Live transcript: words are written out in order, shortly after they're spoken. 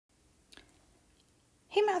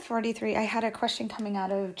Hey Math 43, I had a question coming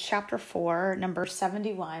out of chapter 4, number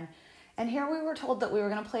 71. And here we were told that we were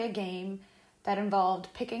going to play a game that involved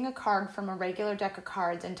picking a card from a regular deck of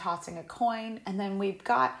cards and tossing a coin. And then we've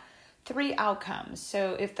got 3 outcomes.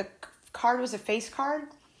 So if the card was a face card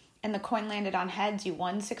and the coin landed on heads, you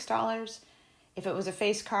won $6. If it was a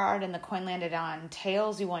face card and the coin landed on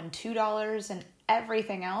tails, you won $2. And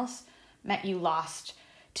everything else meant you lost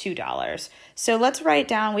 $2. So let's write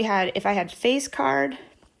down, if I had face card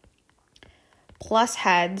plus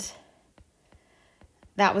heads,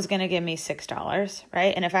 that was going to give me $6,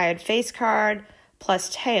 right? And if I had face card plus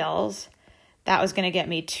tails, that was going to get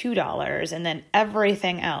me $2. And then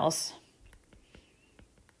everything else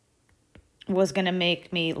was going to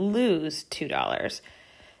make me lose $2.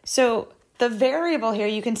 So the variable here,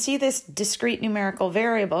 you can see this discrete numerical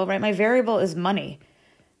variable, right? My variable is money.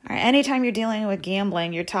 All right, anytime you're dealing with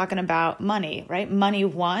gambling, you're talking about money, right? Money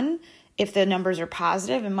won if the numbers are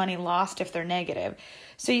positive and money lost if they're negative.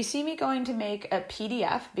 So you see me going to make a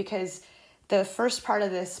PDF because the first part of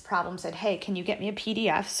this problem said, hey, can you get me a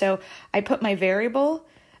PDF? So I put my variable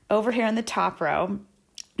over here in the top row.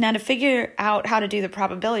 Now to figure out how to do the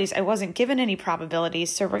probabilities, I wasn't given any probabilities,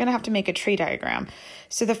 so we're going to have to make a tree diagram.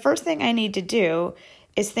 So the first thing I need to do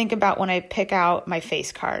is think about when I pick out my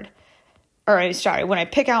face card. When I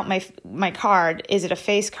pick out my card, is it a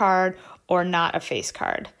face card or not a face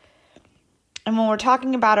card? And when we're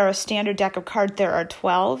talking about our standard deck of cards, there are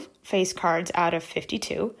 12 face cards out of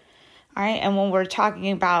 52. All right, and when we're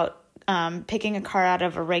talking about picking a card out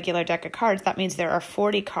of a regular deck of cards, that means there are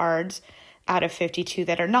 40 cards out of 52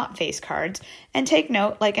 that are not face cards. And take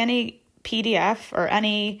note, like any PDF or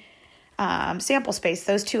any sample space,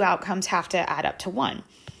 those 2 outcomes have to add up to 1.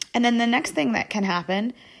 And then the next thing that can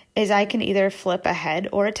happen is I can either flip a head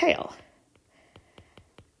or a tail.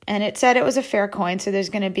 And it said it was a fair coin, so there's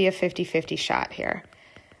going to be a 50-50 shot here.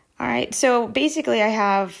 All right, so basically I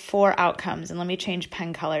have 4 outcomes, and let me change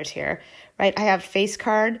pen colors here, right? I have face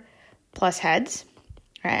card plus heads,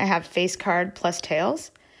 right? I have face card plus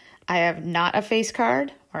tails. I have not a face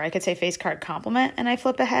card, or I could say face card complement, and I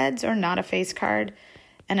flip a heads, or not a face card,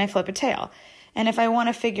 and I flip a tail. And if I want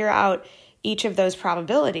to figure out each of those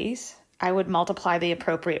probabilities, I would multiply the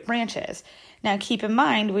appropriate branches. Now keep in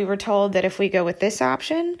mind, we were told that if we go with this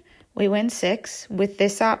option, we win 6. With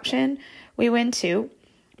this option, we win 2.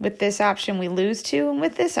 With this option, we lose 2. And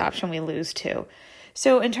with this option, we lose 2.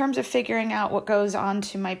 So in terms of figuring out what goes on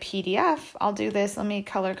to my PDF, I'll do this. Let me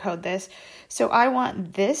color code this. So I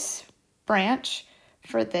want this branch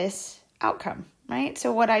for this outcome, right?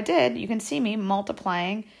 So what I did, you can see me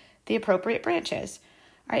multiplying the appropriate branches.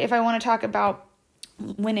 All right, if I want to talk about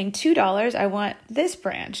winning $2, I want this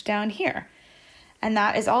branch down here. And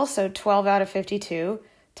that is also 12 out of 52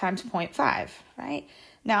 times 0.5, right?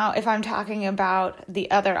 Now, if I'm talking about the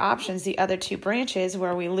other options, the other 2 branches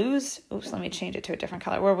where we lose, let me change it to a different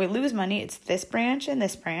color. Where we lose money, it's this branch and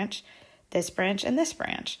this branch, this branch and this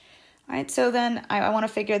branch. All right, so then I want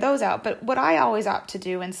to figure those out. But what I always opt to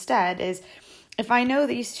do instead is if I know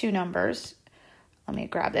these 2 numbers, let me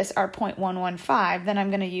grab this, are 0.115, then I'm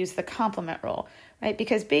going to use the complement rule, right?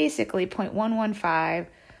 Because basically 0.115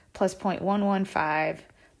 plus 0.115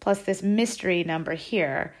 plus this mystery number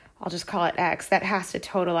here, I'll just call it x, that has to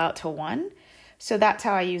total out to 1. So that's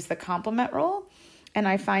how I use the complement rule. And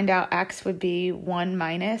I find out x would be 1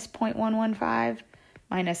 minus 0.115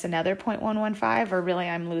 minus another 0.115, or really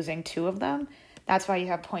I'm losing 2 of them. That's why you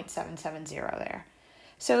have 0.770 there.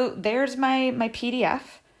 So there's my PDF.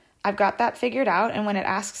 I've got that figured out, and when it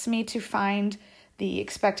asks me to find the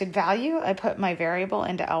expected value, I put my variable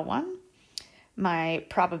into L1, my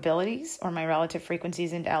probabilities or my relative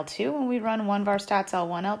frequencies into L2, and we run one var stats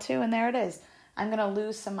L1, L2, and there it is. I'm going to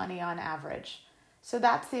lose some money on average. So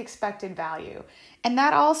that's the expected value. And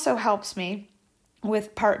that also helps me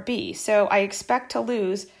with part B. So I expect to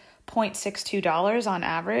lose $0.62 on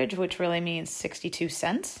average, which really means 62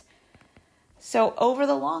 cents. So over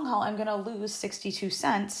the long haul, I'm going to lose 62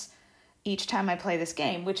 cents each time I play this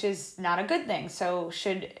game, which is not a good thing. So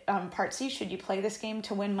part C, should you play this game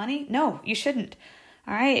to win money? No, you shouldn't.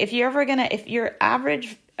 All right. If your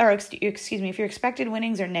expected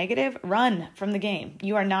winnings are negative, run from the game.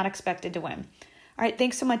 You are not expected to win. All right.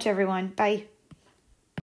 Thanks so much, everyone. Bye.